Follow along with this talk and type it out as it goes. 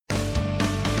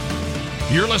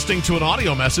You're listening to an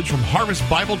audio message from Harvest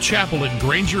Bible Chapel in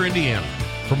Granger, Indiana.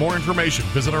 For more information,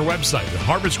 visit our website at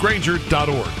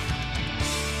harvestgranger.org.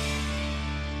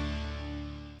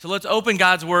 So let's open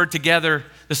God's Word together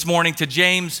this morning to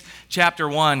James chapter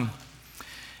 1.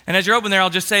 And as you're open there, I'll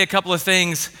just say a couple of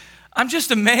things. I'm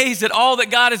just amazed at all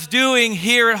that God is doing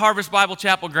here at Harvest Bible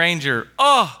Chapel Granger.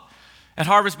 At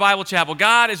Harvest Bible Chapel,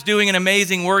 God is doing an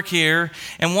amazing work here.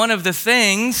 And one of the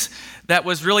things that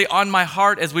was really on my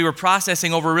heart as we were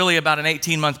processing over really about an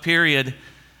 18-month period,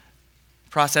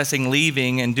 processing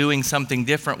leaving and doing something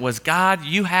different, was, God,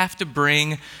 you have to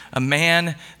bring a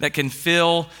man that can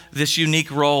fill this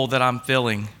unique role that I'm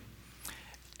filling.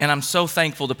 And I'm so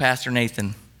thankful to Pastor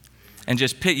Nathan. And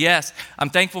I'm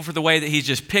thankful for the way that he's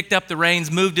just picked up the reins,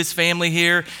 moved his family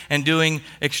here, and doing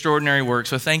extraordinary work.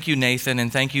 So thank you, Nathan,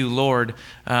 and thank you, Lord,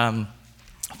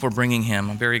 for bringing him.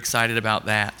 I'm very excited about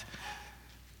that.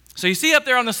 So you see up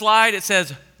there on the slide, it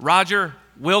says Roger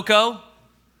Wilco.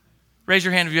 Raise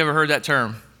your hand if you ever heard that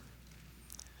term.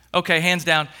 Okay, hands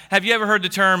down. Have you ever heard the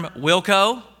term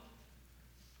Wilco?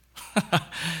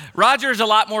 Roger is a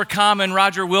lot more common.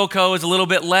 Roger Wilco is a little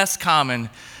bit less common.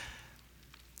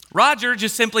 Roger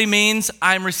just simply means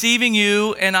I'm receiving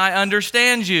you and I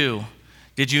understand you.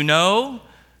 Did you know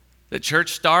that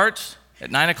church starts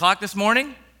at 9 o'clock this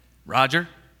morning? Roger,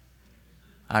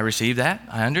 I received that.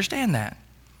 I understand that.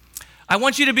 I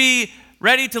want you to be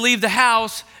ready to leave the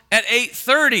house at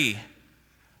 8:30.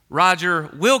 Roger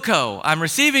Wilco, I'm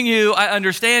receiving you, I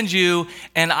understand you,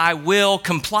 and I will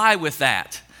comply with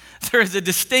that. There is a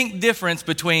distinct difference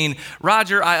between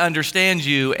Roger, I understand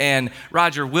you, and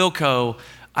Roger Wilco,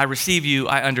 I receive you,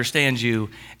 I understand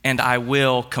you, and I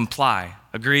will comply.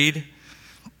 Agreed?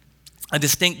 A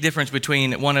distinct difference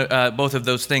between both of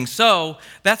those things. So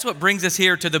that's what brings us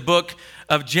here to the book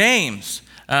of James.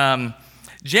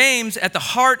 James, at the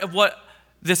heart of what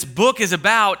this book is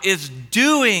about, is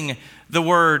doing the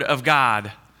Word of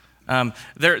God.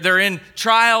 They're in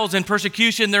trials and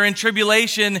persecution, they're in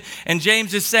tribulation, and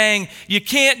James is saying, you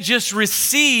can't just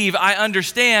receive, I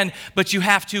understand, but you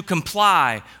have to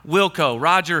comply.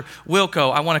 Roger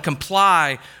Wilco, I want to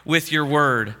comply with your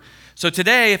Word. So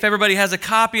today, if everybody has a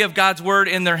copy of God's Word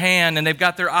in their hand and they've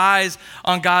got their eyes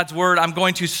on God's Word, I'm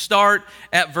going to start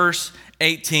at verse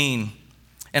 18.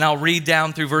 And I'll read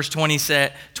down through verse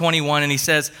 21, and he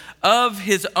says, of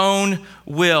his own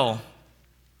will,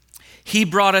 he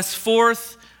brought us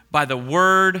forth by the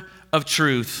word of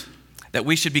truth, that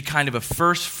we should be kind of a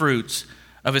first fruits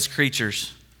of his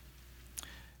creatures.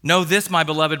 Know this, my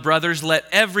beloved brothers, let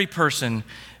every person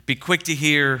be quick to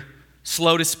hear,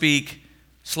 slow to speak,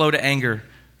 slow to anger.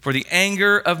 For the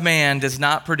anger of man does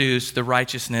not produce the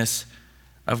righteousness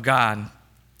of God.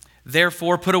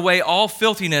 Therefore, put away all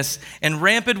filthiness and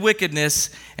rampant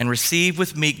wickedness, and receive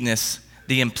with meekness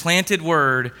the implanted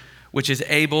word, which is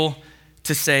able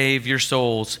to save your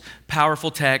souls. Powerful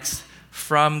text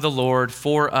from the Lord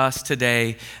for us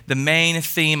today. The main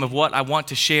theme of what I want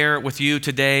to share with you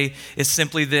today is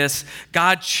simply this: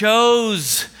 God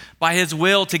chose by his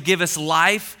will to give us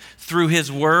life through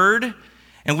his word,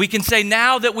 and we can say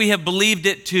now that we have believed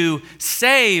it to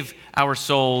save our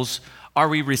souls, are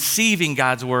we receiving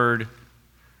God's word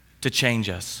to change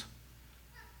us?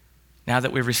 Now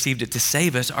that we've received it to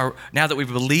save us, now that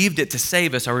we've believed it to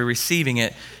save us, are we receiving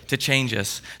it to change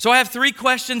us? So I have 3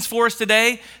 questions for us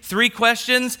today, 3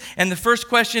 questions. And the first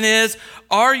question is,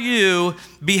 are you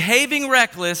behaving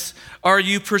reckless? Or are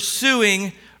you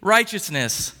pursuing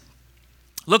righteousness?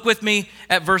 Look with me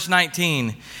at verse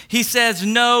 19. He says,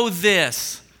 know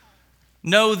this.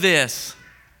 Know this.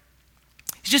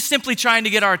 He's just simply trying to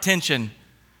get our attention.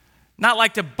 Not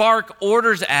like to bark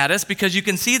orders at us, because you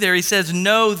can see there, he says,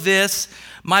 know this,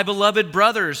 my beloved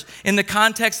brothers. In the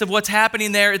context of what's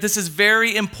happening there, this is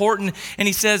very important. And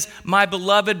he says, my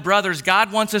beloved brothers.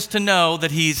 God wants us to know that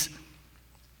he's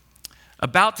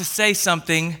about to say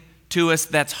something to us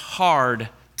that's hard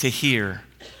to hear.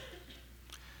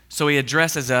 So he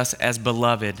addresses us as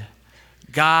beloved.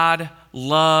 God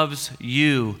loves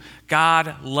you.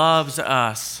 God loves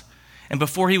us. And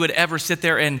before he would ever sit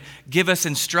there and give us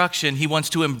instruction, he wants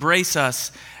to embrace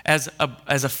us as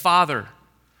a father.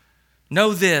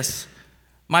 Know this,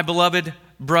 my beloved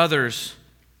brothers.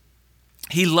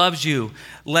 He loves you.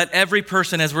 Let every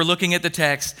person, as we're looking at the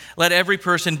text, let every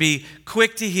person be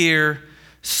quick to hear,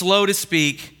 slow to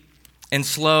speak, and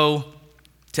slow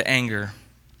to anger.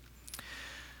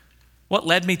 What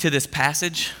led me to this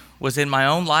passage was in my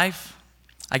own life,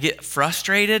 I get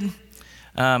frustrated.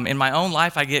 In my own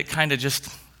life, I get kind of just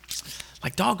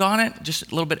like, doggone it, just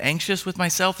a little bit anxious with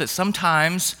myself that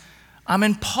sometimes I'm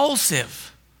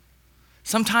impulsive.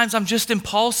 Sometimes I'm just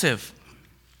impulsive.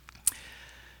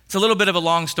 It's a little bit of a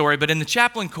long story, but in the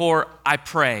chaplain corps, I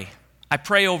pray. I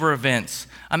pray over events.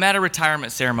 I'm at a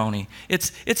retirement ceremony.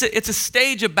 It's a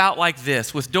stage about like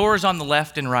this with doors on the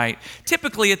left and right.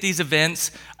 Typically at these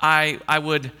events, I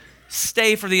would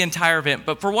stay for the entire event,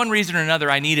 but for one reason or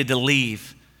another, I needed to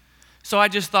leave. So I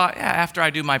just thought, yeah, after I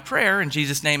do my prayer, in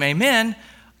Jesus' name, amen,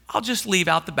 I'll just leave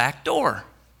out the back door.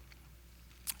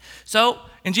 So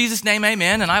in Jesus' name,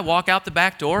 amen, and I walk out the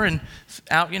back door and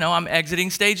out, I'm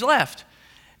exiting stage left.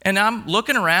 And I'm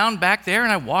looking around back there,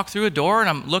 and I walk through a door, and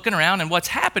I'm looking around, and what's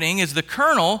happening is the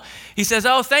colonel, he says,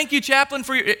 oh, thank you, chaplain,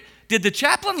 for your... Did the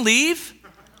chaplain leave?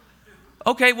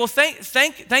 Okay, well, thanks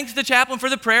the chaplain for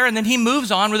the prayer, and then he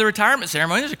moves on with the retirement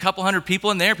ceremony. There's a couple hundred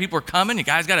people in there. People are coming. The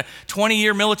guy's got a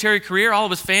 20-year military career. All of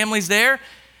his family's there.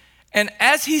 And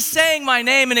as he's saying my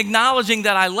name and acknowledging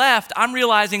that I left, I'm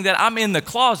realizing that I'm in the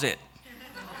closet.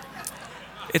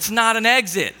 It's not an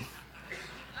exit.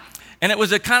 And it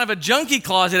was a kind of a junky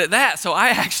closet at that. So I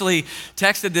actually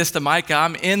texted this to Micah.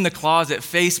 I'm in the closet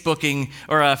FaceTiming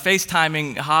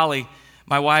Holly,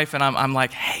 my wife, and I'm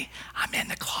like, hey, I'm in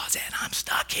the closet. I'm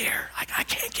stuck here. I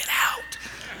can't get out.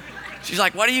 She's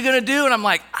like, what are you going to do? And I'm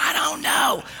like, I don't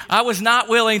know. I was not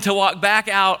willing to walk back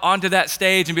out onto that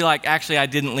stage and be like, actually, I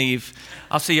didn't leave.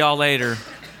 I'll see y'all later.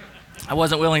 I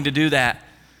wasn't willing to do that.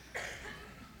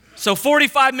 So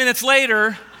 45 minutes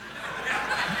later,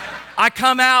 I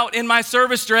come out in my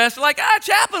service dress, like,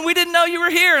 chaplain, we didn't know you were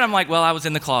here. And I'm like, well, I was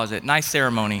in the closet. Nice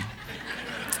ceremony.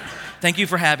 Thank you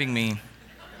for having me.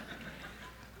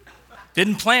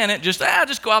 Didn't plan it, just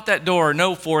go out that door,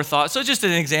 no forethought. So just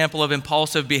an example of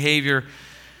impulsive behavior.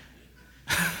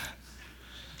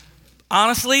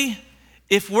 Honestly,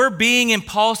 if we're being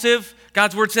impulsive,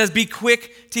 God's word says, be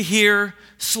quick to hear,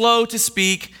 slow to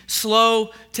speak,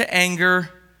 slow to anger.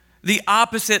 The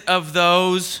opposite of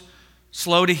those,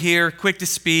 slow to hear, quick to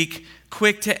speak,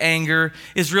 quick to anger,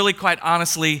 is really quite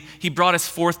honestly, he brought us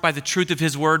forth by the truth of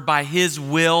his word, by his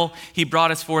will. He brought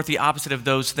us forth. The opposite of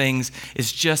those things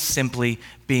is just simply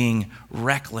being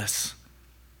reckless.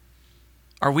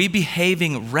 Are we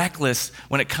behaving reckless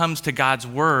when it comes to God's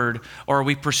word, or are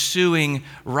we pursuing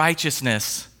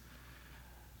righteousness?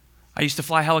 I used to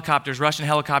fly helicopters, Russian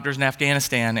helicopters in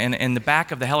Afghanistan, and in the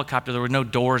back of the helicopter, there were no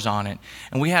doors on it.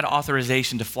 And we had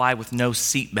authorization to fly with no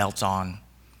seat belts on,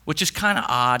 which is kind of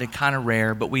odd and kind of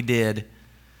rare, but we did.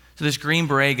 So this Green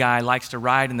Beret guy likes to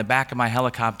ride in the back of my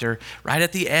helicopter right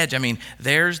at the edge. I mean,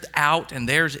 there's out and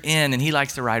there's in, and he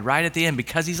likes to ride right at the end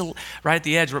because he's right at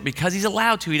the edge. Because he's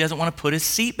allowed to, he doesn't want to put his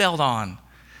seatbelt on.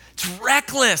 It's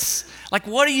reckless. Like,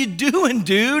 what are you doing,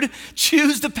 dude?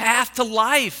 Choose the path to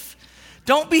life.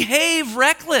 Don't behave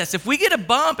reckless. If we get a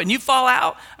bump and you fall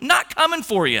out, I'm not coming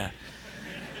for you.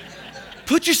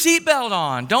 Put your seatbelt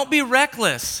on. Don't be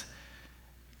reckless.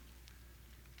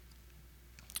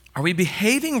 Are we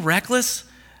behaving reckless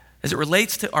as it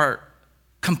relates to our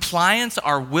compliance,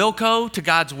 our Wilco to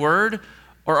God's word,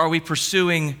 or are we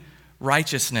pursuing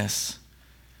righteousness?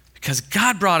 Because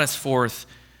God brought us forth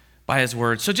by his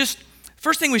word. So just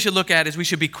first thing we should look at is we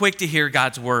should be quick to hear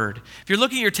God's word. If you're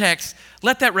looking at your text,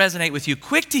 let that resonate with you.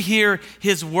 Quick to hear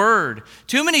his word.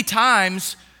 Too many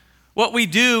times what we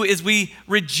do is we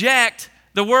reject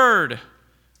the word.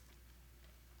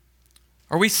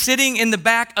 Are we sitting in the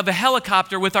back of a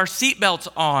helicopter with our seatbelts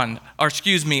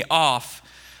off?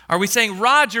 Are we saying,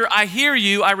 Roger, I hear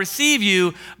you, I receive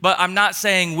you, but I'm not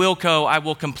saying, Wilco, I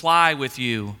will comply with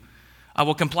you. I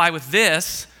will comply with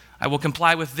this, I will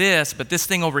comply with this, but this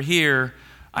thing over here,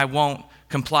 I won't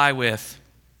comply with.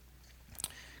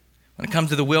 When it comes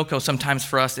to the Wilco, sometimes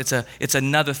for us, it's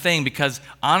another thing because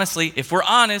honestly, if we're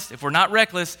honest, if we're not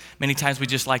reckless, many times we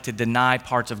just like to deny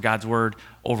parts of God's word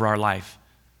over our life.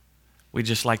 We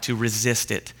just like to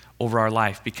resist it over our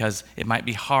life because it might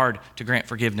be hard to grant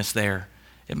forgiveness there.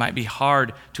 It might be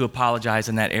hard to apologize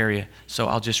in that area, so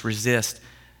I'll just resist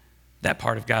that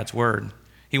part of God's word.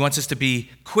 He wants us to be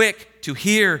quick to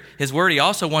hear his word. He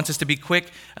also wants us to be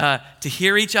quick to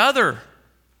hear each other.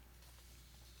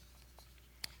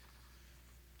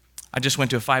 I just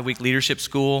went to a 5-week leadership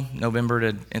school,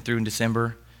 November through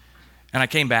December. And I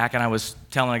came back and I was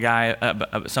telling a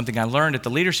guy something I learned at the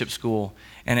leadership school.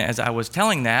 And as I was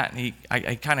telling that, he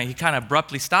kind of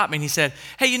abruptly stopped me and he said,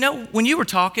 hey, when you were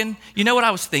talking, you know what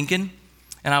I was thinking?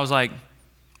 And I was like,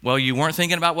 well, you weren't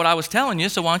thinking about what I was telling you,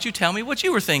 so why don't you tell me what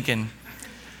you were thinking?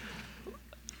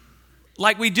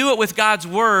 Like we do it with God's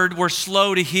word, we're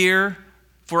slow to hear,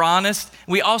 if we're honest.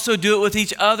 We also do it with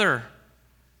each other.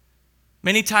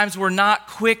 Many times we're not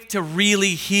quick to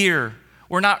really hear.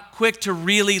 We're not quick to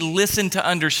really listen to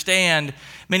understand.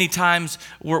 Many times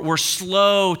we're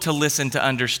slow to listen to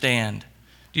understand.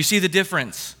 Do you see the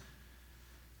difference?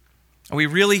 Are we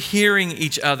really hearing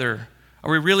each other? Are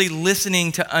we really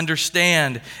listening to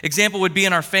understand? Example would be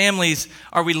in our families.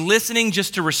 Are we listening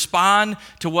just to respond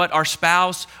to what our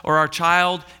spouse or our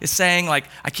child is saying? Like,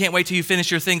 I can't wait till you finish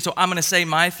your thing, so I'm going to say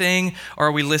my thing. Or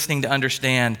are we listening to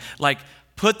understand? Like,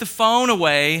 put the phone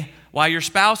away while your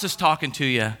spouse is talking to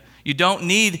you. You don't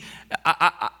need,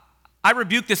 I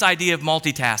rebuke this idea of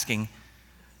multitasking.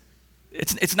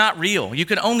 It's not real. You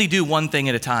can only do one thing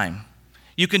at a time.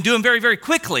 You can do them very, very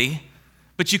quickly,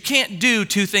 but you can't do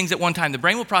two things at one time. The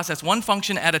brain will process one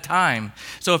function at a time.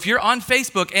 So if you're on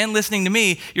Facebook and listening to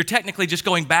me, you're technically just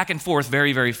going back and forth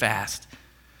very, very fast.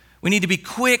 We need to be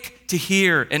quick to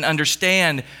hear and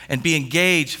understand and be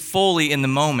engaged fully in the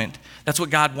moment. That's what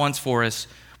God wants for us.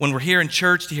 When we're here in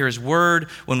church to hear His word,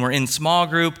 when we're in small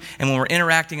group, and when we're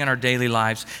interacting in our daily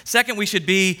lives. Second, we should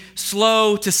be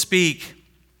slow to speak.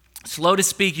 Slow to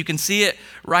speak. You can see it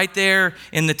right there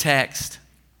in the text.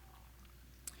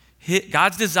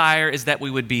 God's desire is that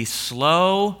we would be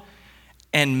slow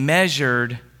and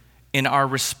measured in our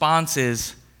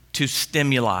responses to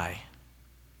stimuli,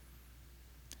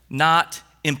 not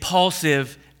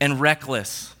impulsive and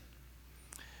reckless.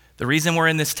 The reason we're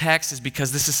in this text is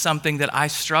because this is something that I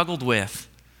struggled with,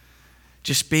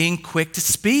 just being quick to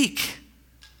speak.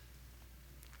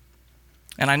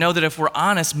 And I know that if we're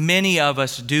honest, many of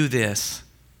us do this.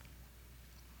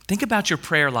 Think about your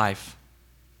prayer life.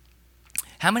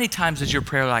 How many times does your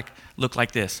prayer life look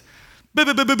like this?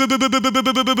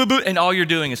 And all you're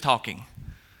doing is talking.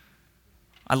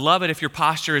 I love it if your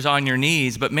posture is on your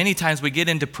knees, but many times we get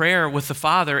into prayer with the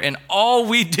Father and all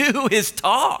we do is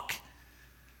talk.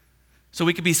 So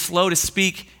we could be slow to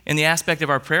speak in the aspect of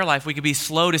our prayer life. We could be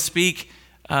slow to speak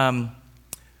when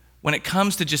it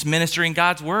comes to just ministering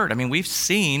God's word. I mean, we've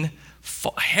seen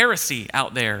heresy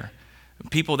out there.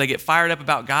 People, they get fired up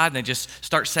about God and they just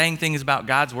start saying things about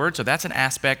God's word. So that's an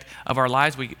aspect of our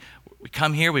lives. We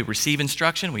come here, we receive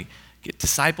instruction, we get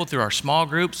discipled through our small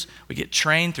groups, we get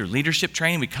trained through leadership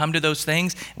training, we come to those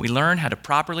things, and we learn how to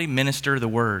properly minister the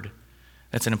word.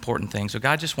 That's an important thing. So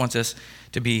God just wants us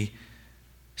to be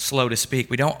slow to speak.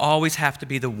 We don't always have to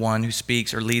be the one who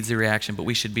speaks or leads the reaction, but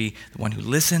we should be the one who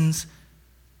listens,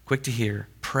 quick to hear,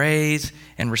 prays,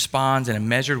 and responds in a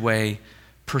measured way,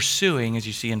 pursuing, as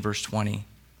you see in verse 20,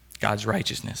 God's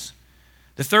righteousness.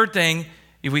 The third thing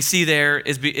we see there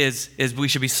is we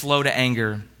should be slow to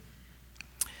anger.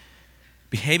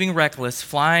 Behaving reckless,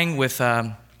 flying with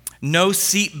no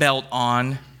seatbelt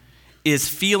on, is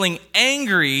feeling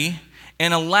angry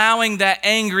and allowing that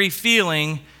angry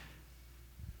feeling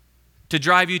to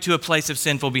drive you to a place of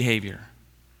sinful behavior.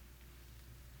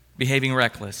 Behaving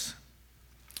reckless.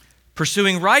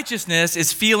 Pursuing righteousness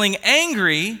is feeling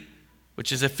angry,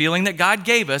 which is a feeling that God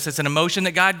gave us. It's an emotion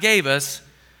that God gave us,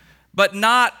 but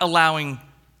not allowing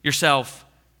yourself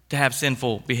to have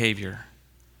sinful behavior.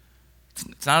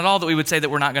 It's not at all that we would say that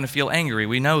we're not going to feel angry.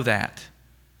 We know that.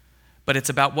 But it's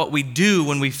about what we do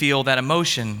when we feel that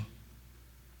emotion.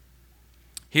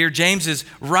 Here, James is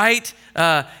right.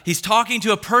 He's talking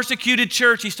to a persecuted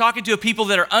church. He's talking to a people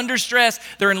that are under stress.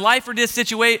 They're in life or death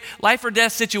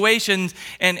situations.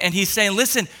 And he's saying,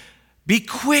 listen, be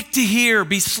quick to hear,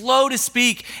 be slow to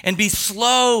speak, and be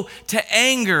slow to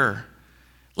anger.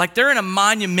 Like they're in a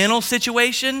monumental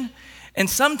situation. And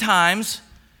sometimes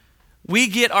we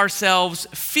get ourselves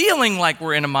feeling like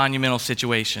we're in a monumental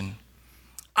situation.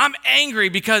 I'm angry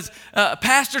because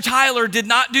Pastor Tyler did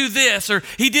not do this, or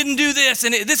he didn't do this,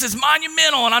 and this is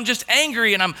monumental, and I'm just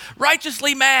angry, and I'm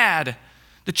righteously mad.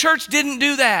 The church didn't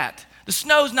do that. The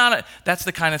snow's not that's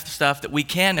the kind of stuff that we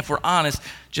can, if we're honest,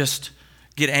 just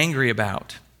get angry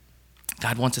about.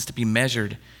 God wants us to be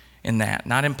measured in that,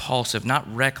 not impulsive, not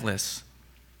reckless.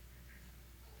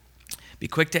 Be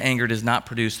quick to anger does not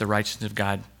produce the righteousness of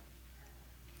God.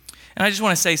 And I just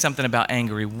want to say something about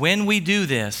angry. When we do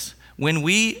this, when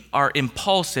we are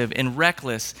impulsive and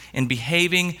reckless and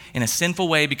behaving in a sinful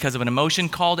way because of an emotion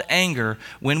called anger,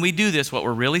 when we do this, what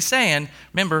we're really saying,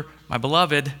 remember, my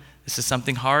beloved, this is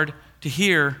something hard to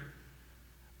hear.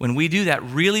 When we do that,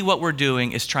 really what we're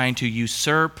doing is trying to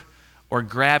usurp or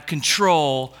grab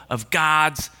control of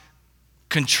God's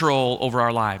control over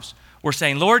our lives. We're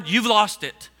saying, Lord, you've lost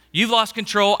it. You've lost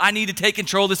control. I need to take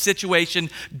control of the situation.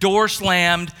 Door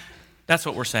slammed. That's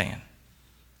what we're saying.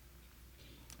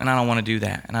 And I don't want to do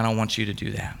that, and I don't want you to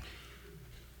do that.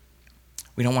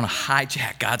 We don't want to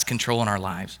hijack God's control in our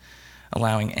lives,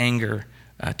 allowing anger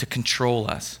to control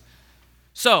us.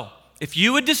 So, if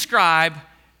you would describe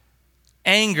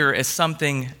anger as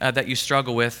something that you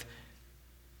struggle with,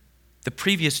 the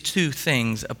previous two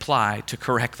things apply to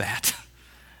correct that.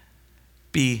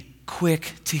 Be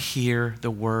quick to hear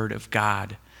the word of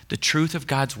God. the truth of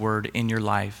God's word in your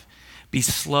life. Be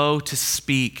slow to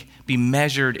speak. Be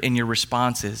measured in your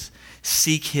responses.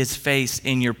 Seek his face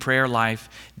in your prayer life.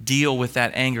 Deal with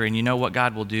that anger. And you know what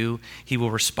God will do? He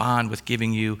will respond with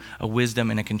giving you a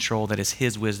wisdom and a control that is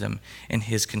his wisdom and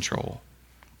his control.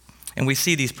 And we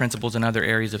see these principles in other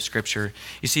areas of Scripture.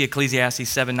 You see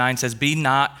Ecclesiastes 7:9 says, be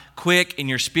not quick in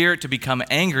your spirit to become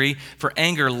angry, for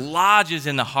anger lodges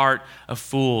in the heart of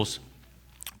fools.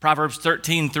 Proverbs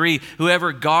 13:3,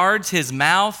 whoever guards his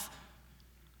mouth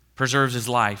preserves his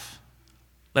life.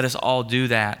 Let us all do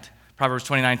that. Proverbs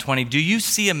 29:20, do you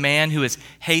see a man who is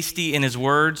hasty in his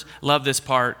words? Love this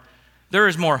part. There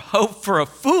is more hope for a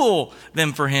fool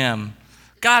than for him.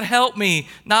 God, help me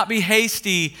not be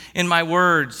hasty in my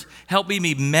words. Help me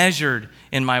be measured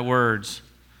in my words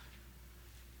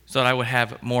so that I would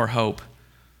have more hope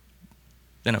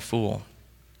than a fool.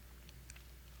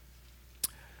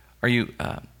 Are you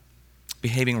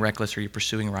behaving reckless, or are you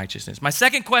pursuing righteousness? My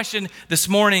second question this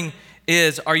morning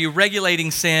is, are you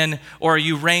regulating sin or are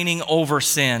you reigning over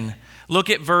sin? Look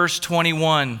at verse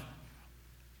 21.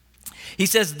 He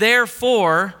says,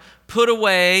 therefore, put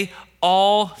away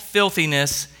all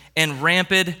filthiness and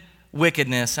rampant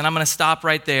wickedness. And I'm going to stop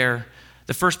right there.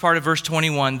 The first part of verse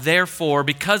 21, therefore,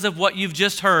 because of what you've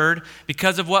just heard,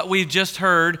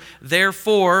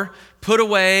 therefore, put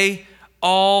away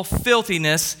all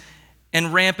filthiness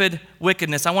and rampant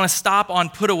wickedness. I want to stop on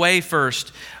put away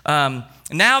first.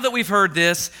 Now that we've heard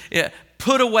this,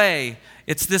 put away,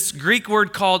 it's this Greek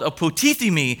word called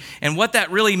apotithemi, and what that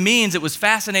really means, it was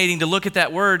fascinating to look at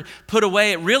that word, put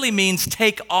away. It really means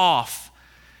take off.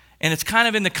 And it's kind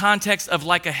of in the context of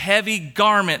like a heavy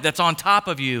garment that's on top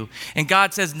of you. And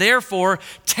God says, therefore,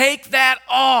 take that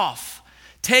off.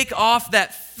 Take off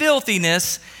that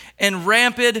filthiness and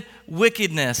rampant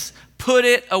wickedness. Put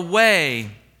it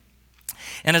away.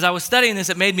 And as I was studying this,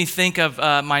 it made me think of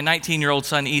my 19-year-old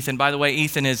son, Ethan. By the way,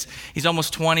 Ethan he's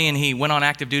almost 20, and he went on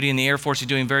active duty in the Air Force. He's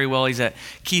doing very well. He's at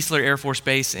Keesler Air Force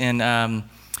Base in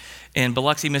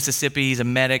Biloxi, Mississippi. He's a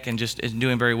medic and just is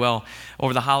doing very well.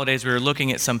 Over the holidays, we were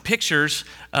looking at some pictures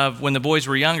of when the boys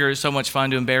were younger. It was so much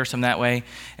fun to embarrass them that way.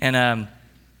 And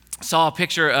saw a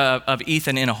picture of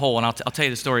Ethan in a hole, and I'll tell you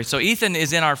the story. So Ethan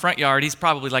is in our front yard. He's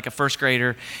probably like a first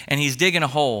grader, and he's digging a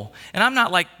hole. And I'm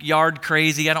not like yard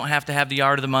crazy. I don't have to have the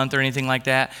yard of the month or anything like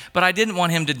that, but I didn't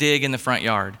want him to dig in the front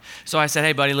yard. So I said,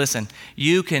 hey, buddy, listen,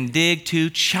 you can dig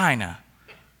to China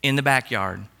in the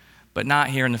backyard, but not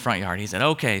here in the front yard. He said,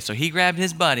 okay. So he grabbed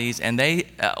his buddies, and they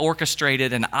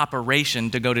orchestrated an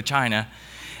operation to go to China.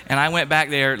 And I went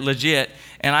back there, legit,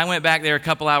 and I went back there a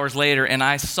couple hours later, and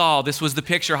I saw, this was the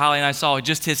picture Holly and I saw,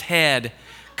 just his head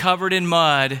covered in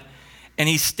mud, and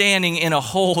he's standing in a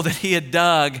hole that he had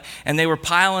dug, and they were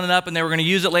piling it up, and they were going to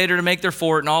use it later to make their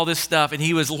fort and all this stuff, and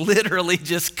he was literally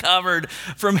just covered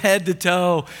from head to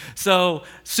toe. So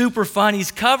super fun.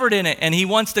 He's covered in it, and he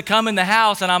wants to come in the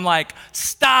house, and I'm like,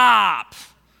 stop.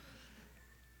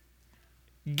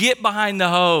 Get behind the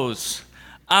hose.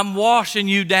 I'm washing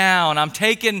you down. I'm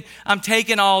taking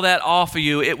all that off of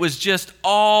you. It was just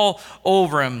all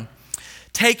over him.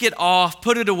 Take it off,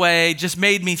 put it away. Just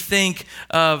made me think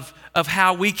of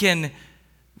how we can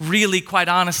really, quite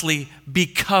honestly, be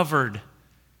covered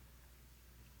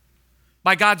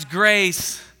by God's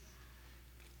grace.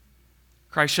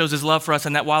 Christ shows his love for us,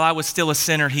 and that while I was still a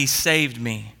sinner, he saved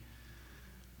me.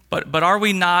 But are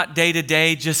we not day to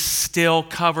day just still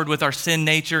covered with our sin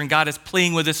nature? And God is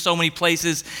pleading with us so many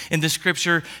places in the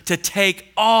scripture to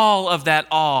take all of that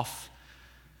off.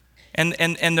 And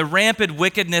the rampant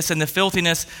wickedness and the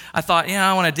filthiness, I thought,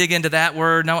 I want to dig into that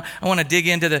word. No, I want to dig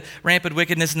into the rampant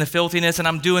wickedness and the filthiness. And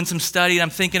I'm doing some study. And I'm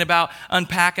thinking about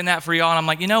unpacking that for y'all. And I'm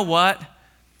like, you know what?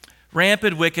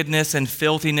 Rampant wickedness and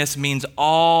filthiness means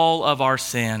all of our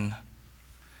sin.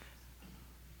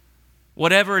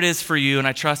 Whatever it is for you, and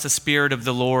I trust the Spirit of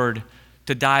the Lord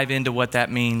to dive into what that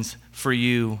means for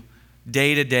you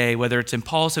day to day, whether it's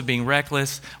impulsive, being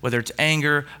reckless, whether it's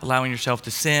anger, allowing yourself to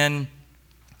sin.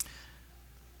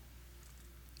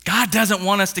 God doesn't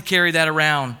want us to carry that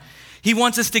around. He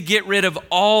wants us to get rid of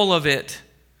all of it,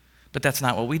 but that's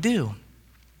not what we do.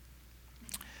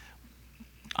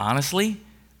 Honestly,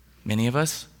 many of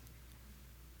us,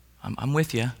 I'm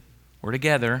with you, we're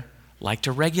together, like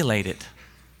to regulate it.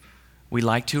 We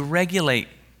like to regulate.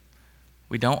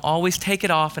 We don't always take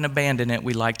it off and abandon it.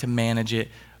 We like to manage it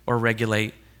or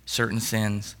regulate certain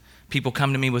sins. People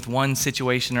come to me with one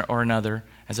situation or another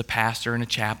as a pastor and a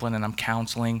chaplain, and I'm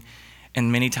counseling.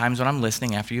 And many times when I'm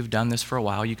listening, after you've done this for a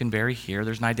while, you can very hear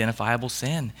there's an identifiable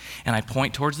sin. And I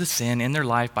point towards the sin in their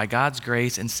life by God's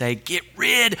grace and say, get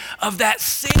rid of that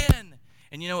sin.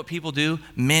 And you know what people do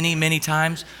many, many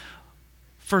times?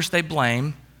 First they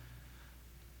blame.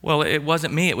 Well, it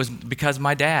wasn't me. It was because of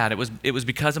my dad. It was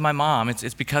because of my mom.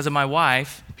 It's because of my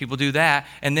wife. People do that.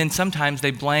 And then sometimes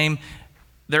they blame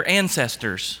their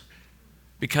ancestors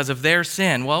because of their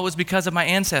sin. Well, it was because of my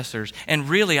ancestors. And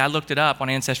really, I looked it up on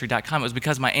Ancestry.com. It was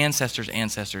because of my ancestors'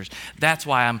 ancestors. That's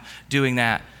why I'm doing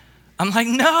that. I'm like,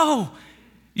 no,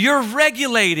 you're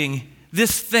regulating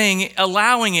this thing,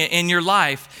 allowing it in your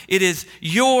life. It is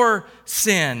your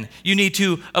sin. You need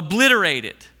to obliterate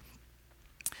it.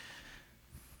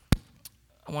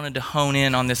 I wanted to hone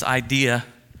in on this idea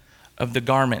of the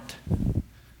garment,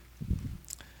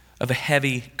 of a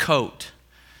heavy coat,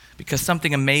 because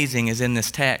something amazing is in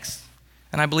this text.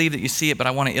 And I believe that you see it, but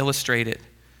I want to illustrate it.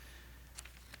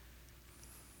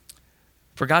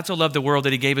 For God so loved the world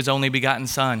that he gave his only begotten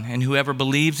Son, and whoever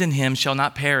believes in him shall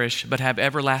not perish, but have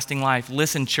everlasting life.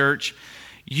 Listen, church,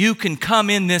 you can come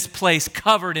in this place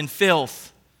covered in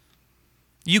filth.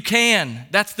 You can.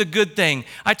 That's the good thing.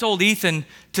 I told Ethan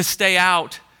to stay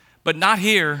out, but not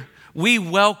here. We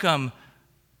welcome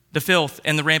the filth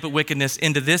and the rampant wickedness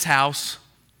into this house.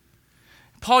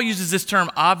 Paul uses this term,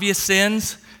 obvious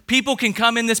sins. People can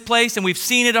come in this place, and we've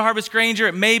seen it at Harvest Granger.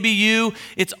 It may be you.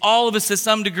 It's all of us to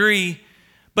some degree.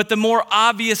 But the more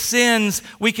obvious sins,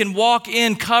 we can walk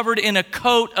in covered in a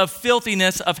coat of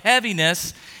filthiness, of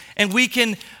heaviness, and we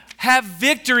can have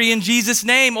victory in Jesus'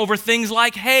 name over things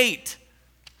like hate.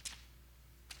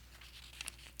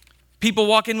 People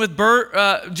walk in with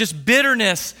just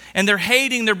bitterness, and they're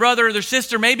hating their brother or their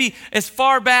sister, maybe as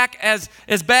far back as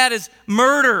bad as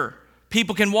murder.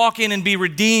 People can walk in and be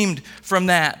redeemed from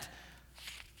that.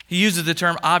 He uses the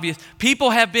term obvious. People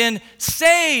have been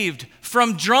saved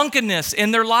from drunkenness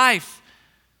in their life.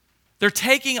 They're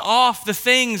taking off the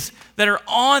things that are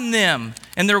on them,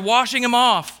 and they're washing them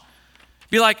off.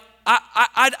 Be like,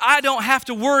 I don't have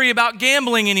to worry about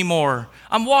gambling anymore.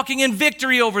 I'm walking in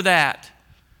victory over that.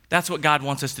 That's what God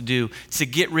wants us to do, to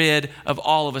get rid of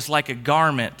all of us like a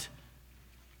garment.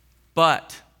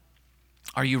 But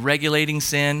are you regulating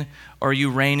sin, or are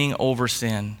you reigning over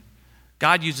sin?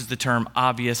 God uses the term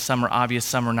obvious, some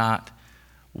are not.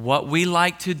 What we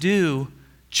like to do,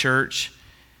 church,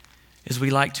 is we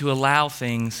like to allow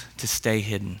things to stay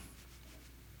hidden.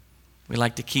 We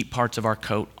like to keep parts of our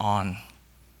coat on.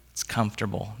 It's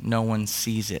comfortable. No one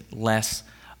sees it. Less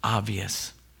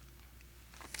obvious.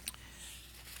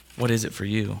 What is it for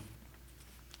you?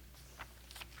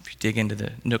 If you dig into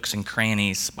the nooks and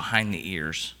crannies behind the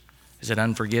ears, is it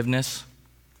unforgiveness?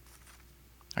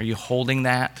 Are you holding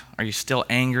that? Are you still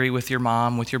angry with your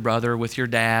mom, with your brother, with your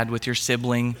dad, with your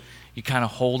sibling? You kind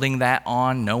of holding that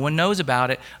on? No one knows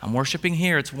about it. I'm worshiping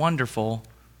here. It's wonderful.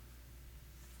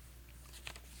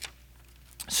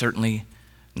 Certainly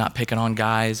not picking on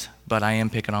guys, but I am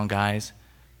picking on guys.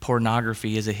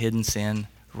 Pornography is a hidden sin,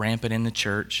 rampant in the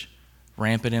church,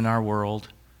 rampant in our world.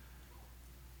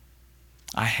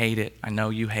 I hate it. I know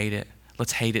you hate it.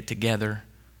 Let's hate it together.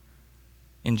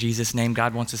 In Jesus' name,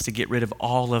 God wants us to get rid of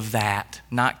all of that,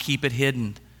 not keep it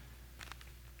hidden.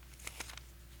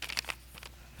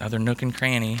 Another nook and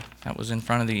cranny that was in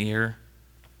front of the ear.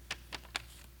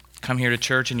 Come here to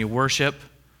church and you worship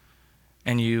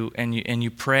and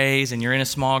you praise, and you're in a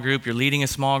small group, you're leading a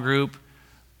small group.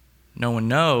 No one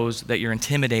knows that you're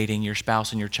intimidating your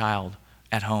spouse and your child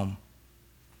at home.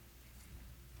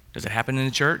 Does it happen in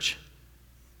the church?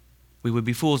 We would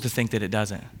be fools to think that it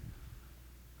doesn't.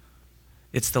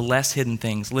 It's the less hidden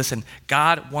things. Listen,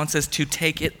 God wants us to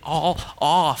take it all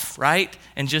off, right?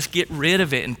 And just get rid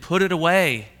of it and put it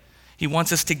away. He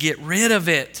wants us to get rid of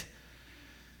it.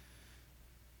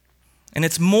 And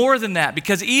it's more than that,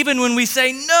 because even when we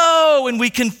say no and we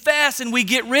confess and we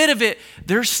get rid of it,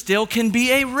 there still can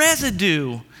be a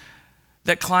residue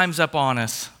that climbs up on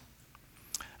us.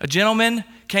 A gentleman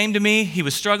came to me. He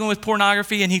was struggling with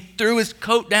pornography, and he threw his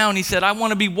coat down. He said, I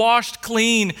want to be washed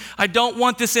clean. I don't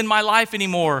want this in my life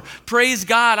anymore. Praise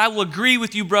God. I will agree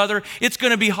with you, brother. It's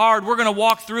going to be hard. We're going to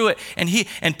walk through it.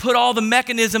 And put all the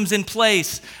mechanisms in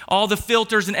place, all the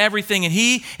filters and everything. And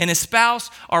he and his spouse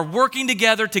are working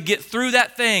together to get through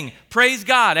that thing. Praise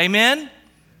God. Amen?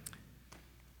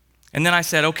 And then I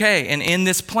said, okay, and in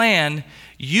this plan,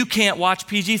 you can't watch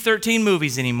PG-13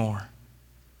 movies anymore.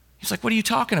 He's like, what are you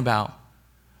talking about?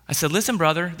 I said, listen,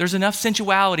 brother, there's enough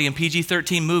sensuality in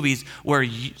PG-13 movies where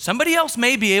somebody else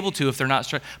may be able to if they're not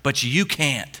straight, but you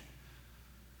can't.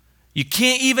 You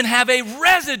can't even have a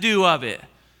residue of it.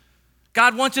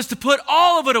 God wants us to put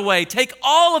all of it away, take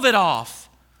all of it off.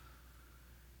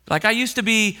 Like I used to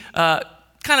be kind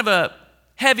of a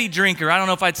heavy drinker. I don't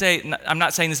know if I'd say, I'm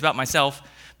not saying this about myself,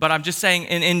 but I'm just saying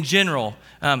in general.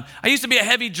 I used to be a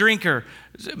heavy drinker,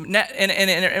 and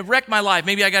it wrecked my life.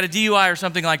 Maybe I got a DUI or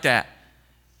something like that.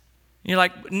 You're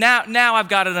like, now I've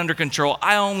got it under control.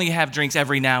 I only have drinks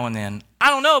every now and then.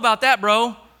 I don't know about that,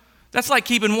 bro. That's like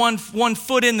keeping one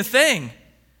foot in the thing.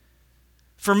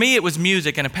 For me, it was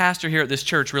music, and a pastor here at this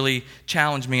church really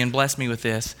challenged me and blessed me with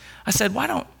this. I said, why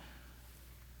don't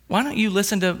you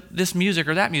listen to this music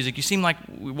or that music? You seem like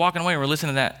we're walking away and we're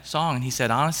listening to that song. And he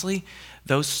said, honestly,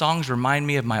 those songs remind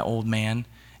me of my old man,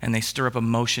 and they stir up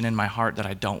emotion in my heart that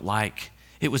I don't like.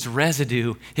 It was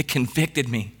residue. It convicted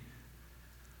me.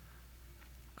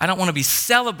 I don't want to be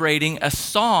celebrating a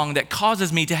song that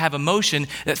causes me to have emotion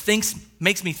that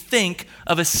makes me think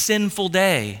of a sinful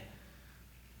day.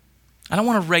 I don't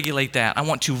want to regulate that. I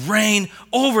want to reign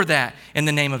over that in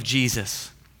the name of Jesus.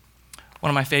 One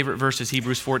of my favorite verses,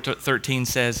 Hebrews 4:13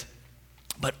 says,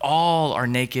 but all are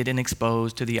naked and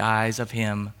exposed to the eyes of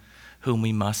him whom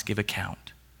we must give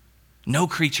account. No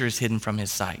creature is hidden from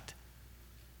his sight.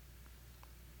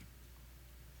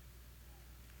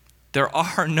 There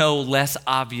are no less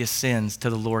obvious sins to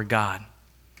the Lord God.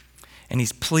 And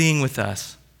he's pleading with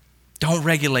us. Don't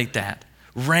regulate that.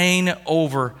 Reign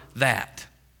over that.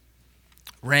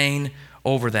 Reign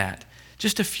over that.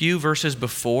 Just a few verses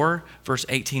before, verse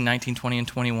 18, 19, 20, and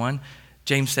 21,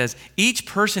 James says, each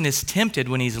person is tempted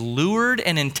when he's lured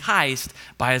and enticed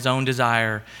by his own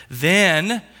desire.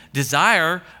 Then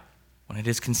desire, when it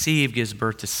is conceived, gives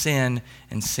birth to sin,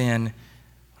 and sin,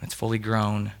 when it's fully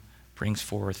grown, brings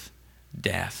forth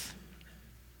death.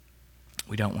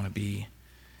 We don't want to be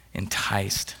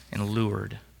enticed and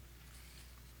lured.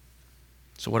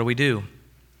 So what do?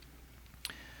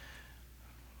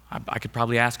 I could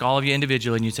probably ask all of you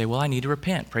individually, and you'd say, well, I need to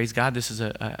repent. Praise God, this is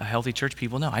a healthy church.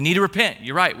 People know. I need to repent.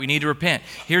 You're right, we need to repent.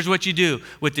 Here's what you do.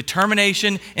 With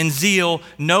determination and zeal,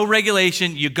 no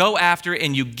regulation, you go after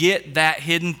and you get that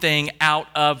hidden thing out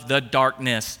of the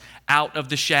darkness, out of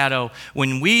the shadow.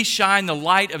 When we shine the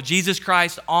light of Jesus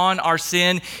Christ on our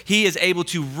sin, he is able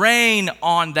to reign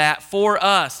on that for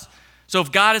us. So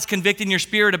if God is convicting your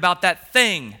spirit about that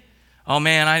thing, oh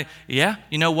man,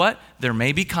 you know what? There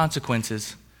may be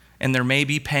consequences. And there may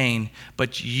be pain,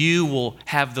 but you will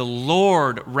have the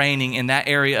Lord reigning in that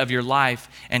area of your life,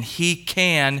 and he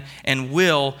can and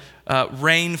will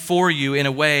reign for you in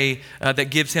a way that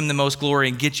gives him the most glory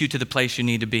and gets you to the place you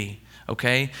need to be,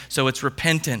 okay? So it's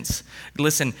repentance.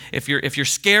 Listen, if you're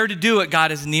scared to do it,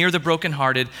 God is near the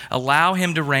brokenhearted. Allow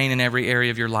him to reign in every area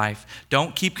of your life.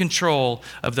 Don't keep control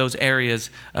of those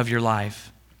areas of your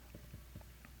life.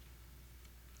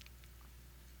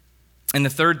 And the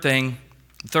third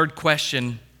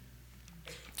question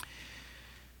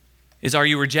is, are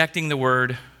you rejecting the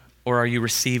word or are you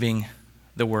receiving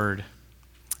the word?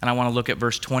 And I want to look at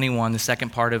verse 21, the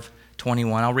second part of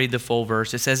 21. I'll read the full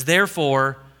verse. It says,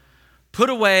 therefore,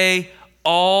 put away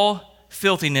all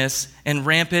filthiness and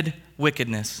rampant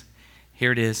wickedness.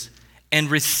 Here it is.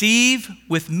 And receive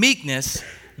with meekness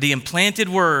the implanted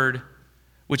word,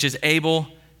 which is able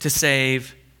to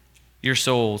save your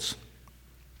souls.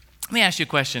 Let me ask you a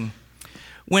question.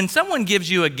 When someone gives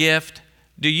you a gift,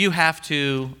 do you have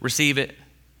to receive it?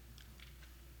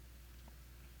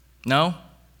 No?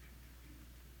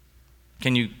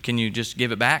 Can you just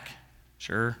give it back?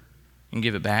 Sure, you can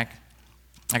give it back.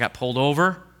 I got pulled over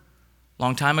a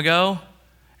long time ago,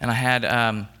 and I had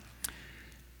the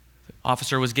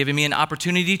officer was giving me an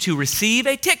opportunity to receive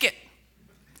a ticket.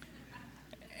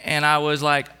 And I was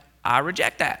like, I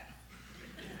reject that.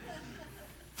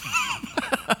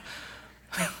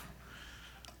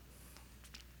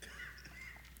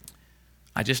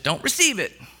 I just don't receive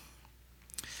it.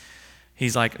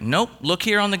 He's like, nope, look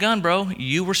here on the gun, bro.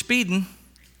 You were speeding.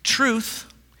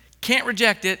 Truth. Can't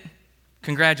reject it.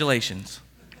 Congratulations.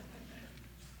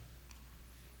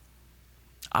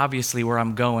 Obviously, where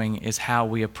I'm going is how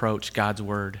we approach God's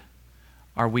word.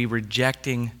 Are we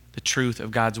rejecting the truth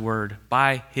of God's word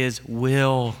by his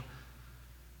will?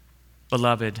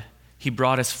 Beloved, he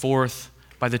brought us forth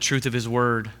by the truth of his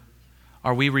word.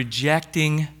 Are we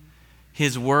rejecting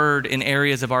his word in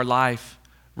areas of our life?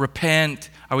 Repent.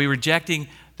 Are we rejecting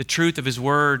the truth of his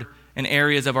word in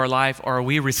areas of our life, or are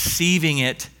we receiving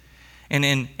it? And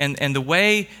the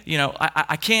way,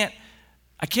 I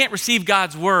can't receive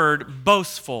God's word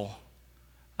boastful.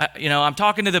 I'm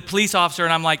talking to the police officer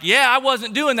and I'm like, yeah, I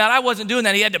wasn't doing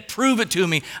that. He had to prove it to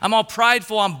me. I'm all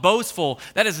prideful, I'm boastful.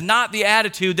 That is not the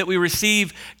attitude that we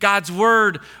receive God's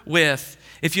word with.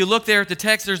 If you look there at the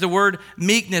text, there's the word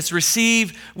meekness.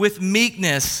 Receive with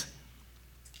meekness.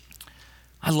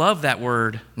 I love that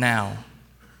word now.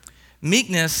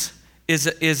 Meekness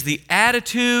is the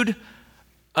attitude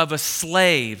of a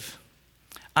slave.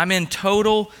 I'm in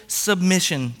total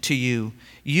submission to you.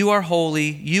 You are holy.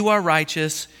 You are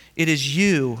righteous. It is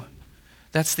you.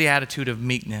 That's the attitude of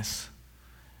meekness.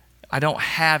 I don't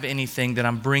have anything that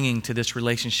I'm bringing to this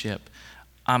relationship.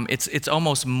 It's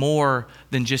almost more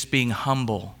than just being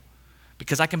humble,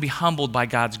 because I can be humbled by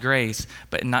God's grace,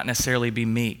 but not necessarily be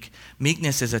meek.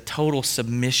 Meekness is a total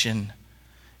submission.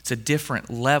 It's a different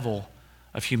level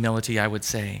of humility, I would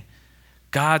say.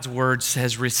 God's word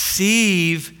says,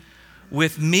 receive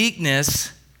with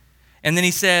meekness. And then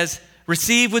he says,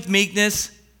 receive with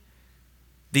meekness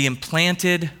the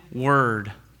implanted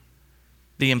word.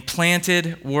 The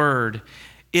implanted word.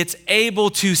 It's able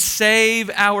to save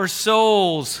our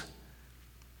souls.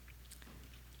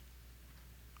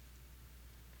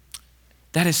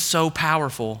 That is so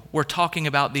powerful. We're talking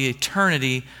about the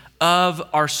eternity of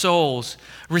our souls.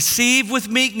 Receive with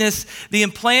meekness the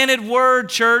implanted word,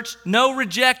 church. No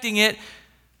rejecting it.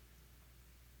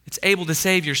 It's able to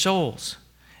save your souls.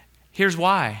 Here's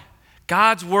why.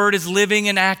 God's word is living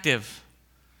and active.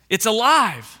 It's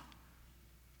alive.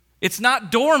 It's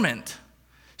not dormant.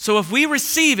 So if we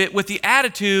receive it with the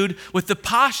attitude, with the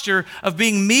posture of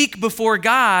being meek before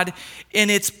God, and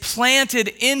it's planted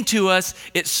into us,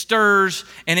 it stirs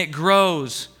and it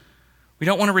grows. We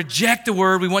don't want to reject the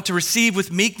word. We want to receive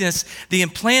with meekness the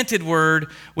implanted word,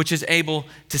 which is able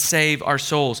to save our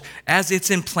souls. As it's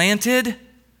implanted,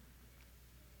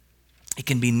 it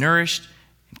can be nourished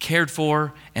and cared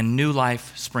for, and new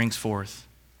life springs forth.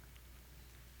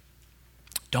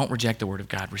 Don't reject the word of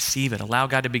God. Receive it. Allow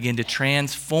God to begin to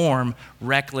transform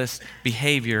reckless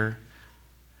behavior.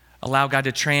 Allow God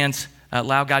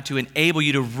to enable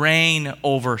you to reign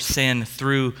over sin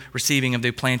through receiving of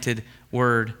the planted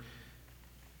word.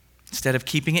 Instead of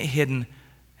keeping it hidden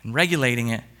and regulating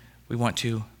it, we want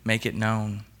to make it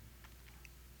known.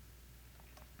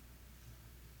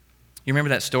 You remember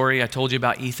that story I told you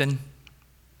about Ethan?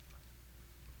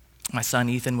 My son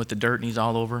Ethan with the dirt, and he's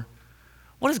all over.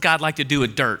 What does God like to do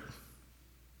with dirt?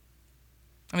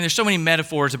 I mean, there's so many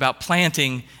metaphors about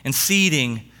planting and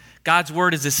seeding. God's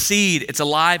word is a seed. It's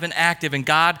alive and active, and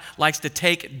God likes to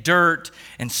take dirt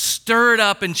and stir it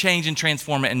up and change and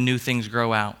transform it, and new things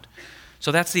grow out.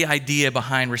 So that's the idea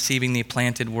behind receiving the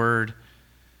planted word.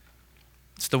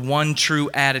 It's the one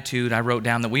true attitude I wrote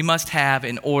down that we must have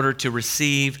in order to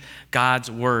receive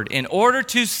God's word. In order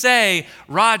to say,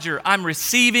 Roger, I'm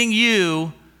receiving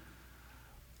you,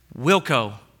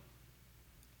 Wilco,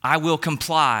 I will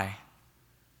comply.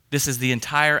 This is the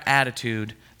entire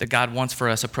attitude that God wants for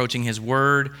us approaching his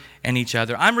word and each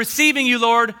other. I'm receiving you,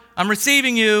 Lord. I'm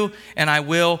receiving you, and I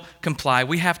will comply.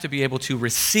 We have to be able to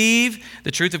receive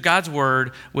the truth of God's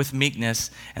word with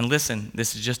meekness. And listen,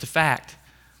 this is just a fact.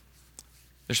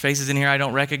 There's faces in here I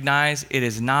don't recognize. It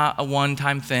is not a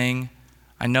one-time thing.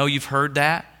 I know you've heard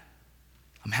that.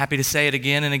 I'm happy to say it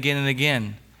again and again and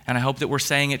again. And I hope that we're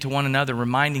saying it to one another,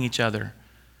 reminding each other.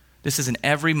 This is an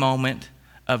every moment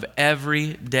of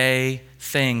everyday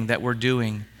thing that we're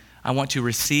doing. I want to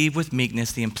receive with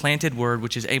meekness the implanted word,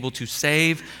 which is able to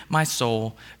save my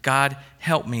soul. God,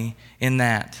 help me in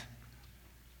that.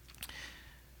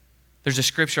 There's a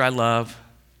scripture I love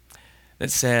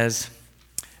that says,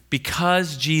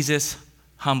 because Jesus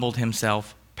humbled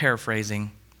himself,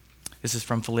 paraphrasing, this is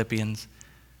from Philippians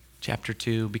chapter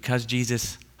 2, because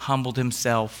Jesus humbled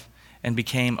himself and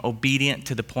became obedient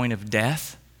to the point of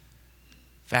death,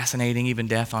 fascinating, even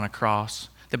death on a cross,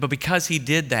 but because he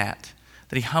did that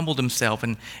he humbled himself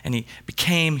and he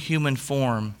became human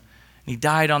form, and he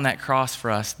died on that cross for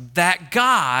us, that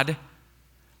God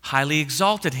highly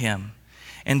exalted him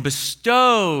and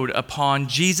bestowed upon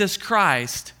Jesus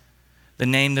Christ the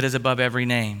name that is above every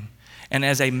name. And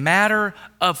as a matter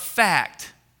of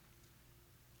fact,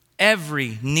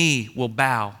 every knee will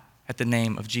bow at the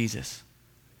name of Jesus.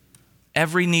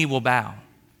 Every knee will bow.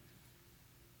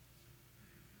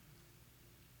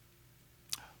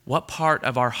 What part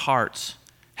of our hearts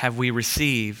have we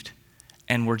received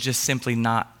and we're just simply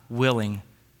not willing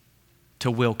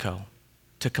to Wilco,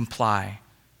 to comply?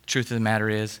 Truth of the matter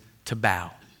is to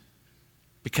bow.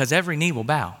 Because every knee will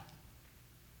bow.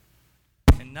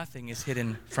 And nothing is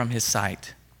hidden from his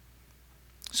sight.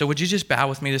 So would you just bow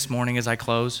with me this morning as I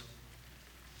close?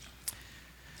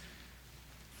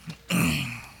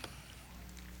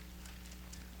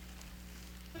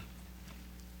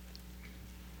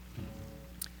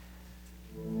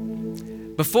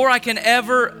 Before I can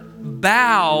ever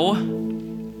bow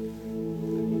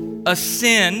a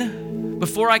sin,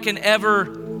 before I can ever,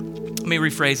 let me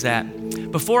rephrase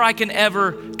that. Before I can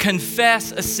ever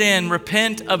confess a sin,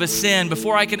 repent of a sin,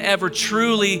 before I can ever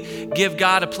truly give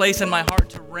God a place in my heart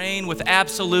to reign with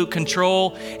absolute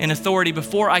control and authority,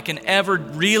 before I can ever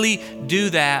really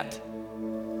do that,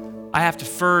 I have to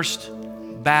first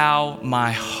bow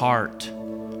my heart.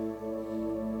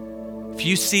 If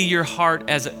you see your heart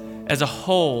as a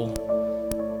whole,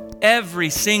 every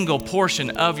single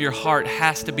portion of your heart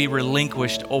has to be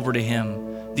relinquished over to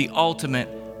Him. The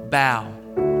ultimate bow.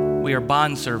 We are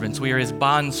bondservants. We are His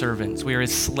bondservants. We are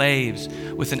His slaves.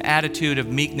 With an attitude of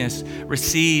meekness,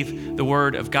 receive the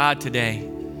word of God today.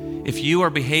 If you are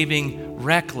behaving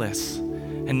reckless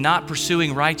and not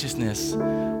pursuing righteousness,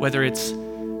 whether it's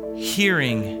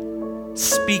hearing,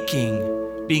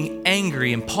 speaking, being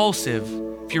angry, impulsive,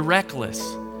 if you're reckless,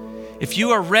 if you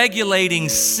are regulating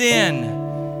sin,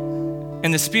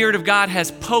 and the Spirit of God has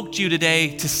poked you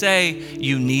today to say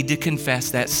you need to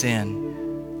confess that sin,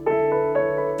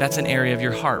 that's an area of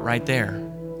your heart right there.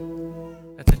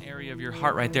 That's an area of your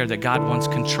heart right there that God wants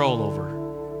control over.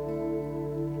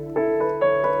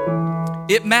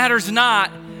 It matters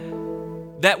not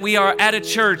that we are at a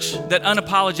church that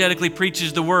unapologetically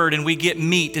preaches the word and we get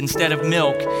meat instead of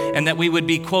milk, and that we would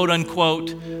be quote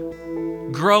unquote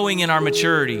growing in our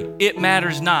maturity. It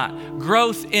matters not.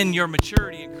 Growth in your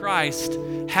maturity in Christ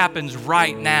happens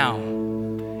right now.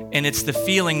 And it's the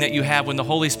feeling that you have when the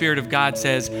Holy Spirit of God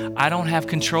says, I don't have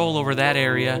control over that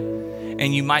area.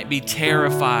 And you might be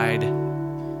terrified.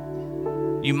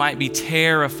 You might be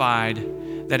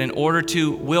terrified that in order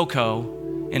to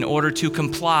Wilco, in order to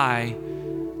comply,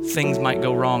 things might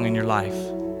go wrong in your life.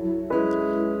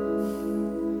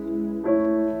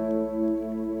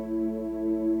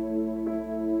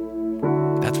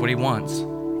 That's what He wants.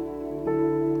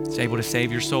 He's able to save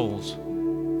your souls.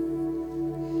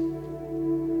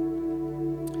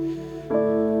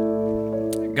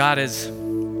 God, as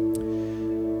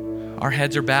our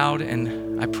heads are bowed,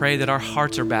 and I pray that our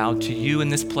hearts are bowed to You in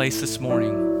this place this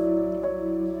morning,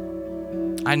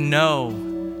 I know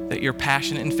that You're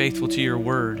passionate and faithful to Your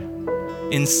word.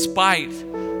 In spite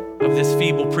of this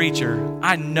feeble preacher,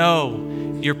 I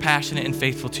know You're passionate and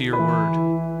faithful to Your word.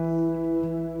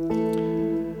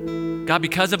 God,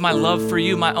 because of my love for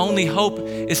You, my only hope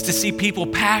is to see people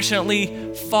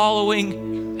passionately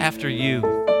following after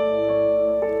You.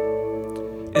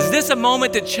 Is this a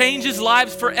moment that changes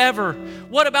lives forever?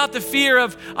 What about the fear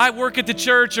of, I work at the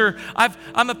church, or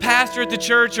I'm a pastor at the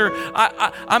church, or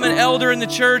I'm an elder in the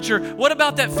church, or what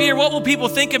about that fear? What will people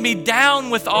think of me?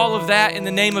 Down with all of that in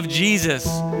the name of Jesus.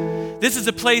 This is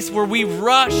a place where we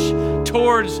rush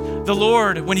towards the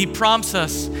Lord when He prompts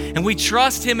us, and we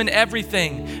trust Him in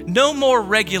everything. No more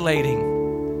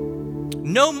regulating.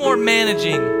 No more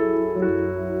managing.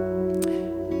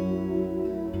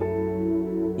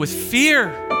 With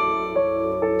fear.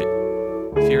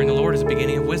 Fear in the Lord is the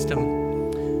beginning of wisdom.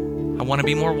 I want to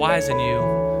be more wise than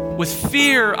You. With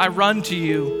fear, I run to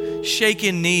You,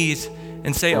 shaking knees,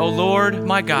 and say, oh Lord,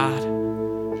 my God,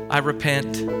 I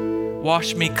repent.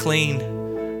 Wash me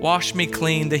clean. Wash me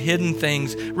clean, the hidden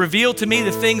things. Reveal to me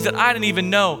the things that I didn't even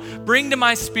know. Bring to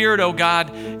my spirit, oh God,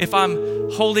 if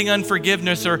I'm holding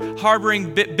unforgiveness or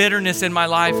harboring bitterness in my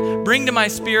life. Bring to my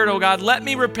spirit, oh God, let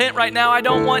me repent right now. I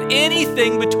don't want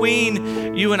anything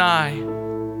between You and I.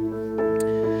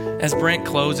 As Brent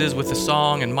closes with a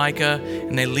song and Micah,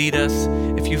 and they lead us,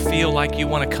 if you feel like you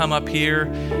want to come up here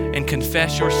and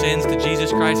confess your sins to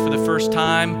Jesus Christ for the first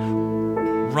time,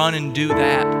 run and do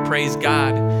that. Praise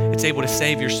God. It's able to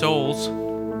save your souls. If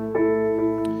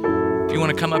you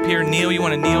want to come up here and kneel, you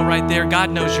want to kneel right there.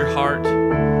 God knows your heart.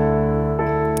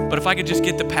 But if I could just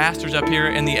get the pastors up here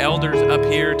and the elders up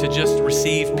here to just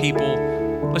receive people,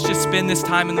 let's just spend this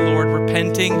time in the Lord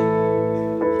repenting.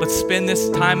 Let's spend this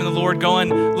time in the Lord going,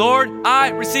 Lord, I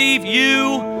receive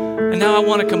You, and now I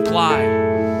want to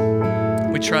comply.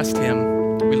 We trust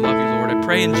Him. We love You, Lord. I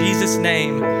pray in Jesus'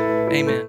 name, amen.